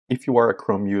if you are a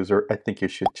Chrome user, I think you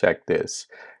should check this.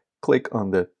 Click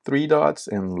on the three dots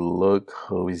and look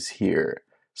who is here.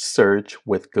 Search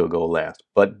with Google Lens,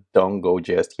 but don't go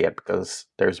just yet because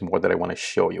there's more that I want to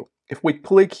show you. If we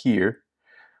click here,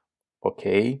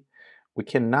 okay, we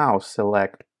can now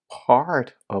select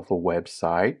part of a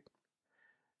website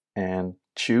and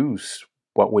choose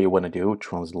what we want to do,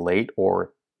 translate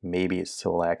or maybe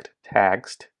select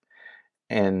text.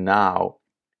 And now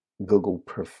Google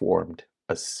performed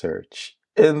a search.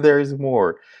 And there's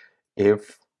more.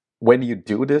 If when you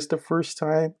do this the first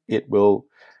time, it will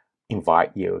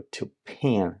invite you to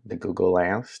pin the Google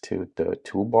Lens to the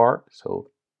toolbar. So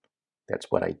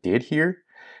that's what I did here.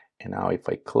 And now if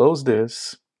I close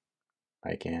this,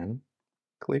 I can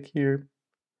click here,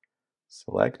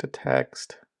 select a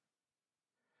text,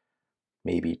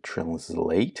 maybe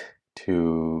translate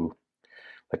to,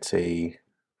 let's say,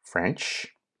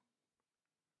 French.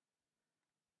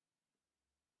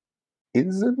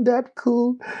 Isn't that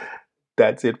cool?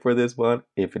 That's it for this one.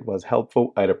 If it was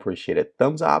helpful, I'd appreciate a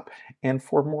thumbs up. And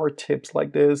for more tips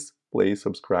like this, please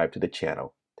subscribe to the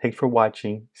channel. Thanks for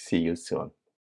watching. See you soon.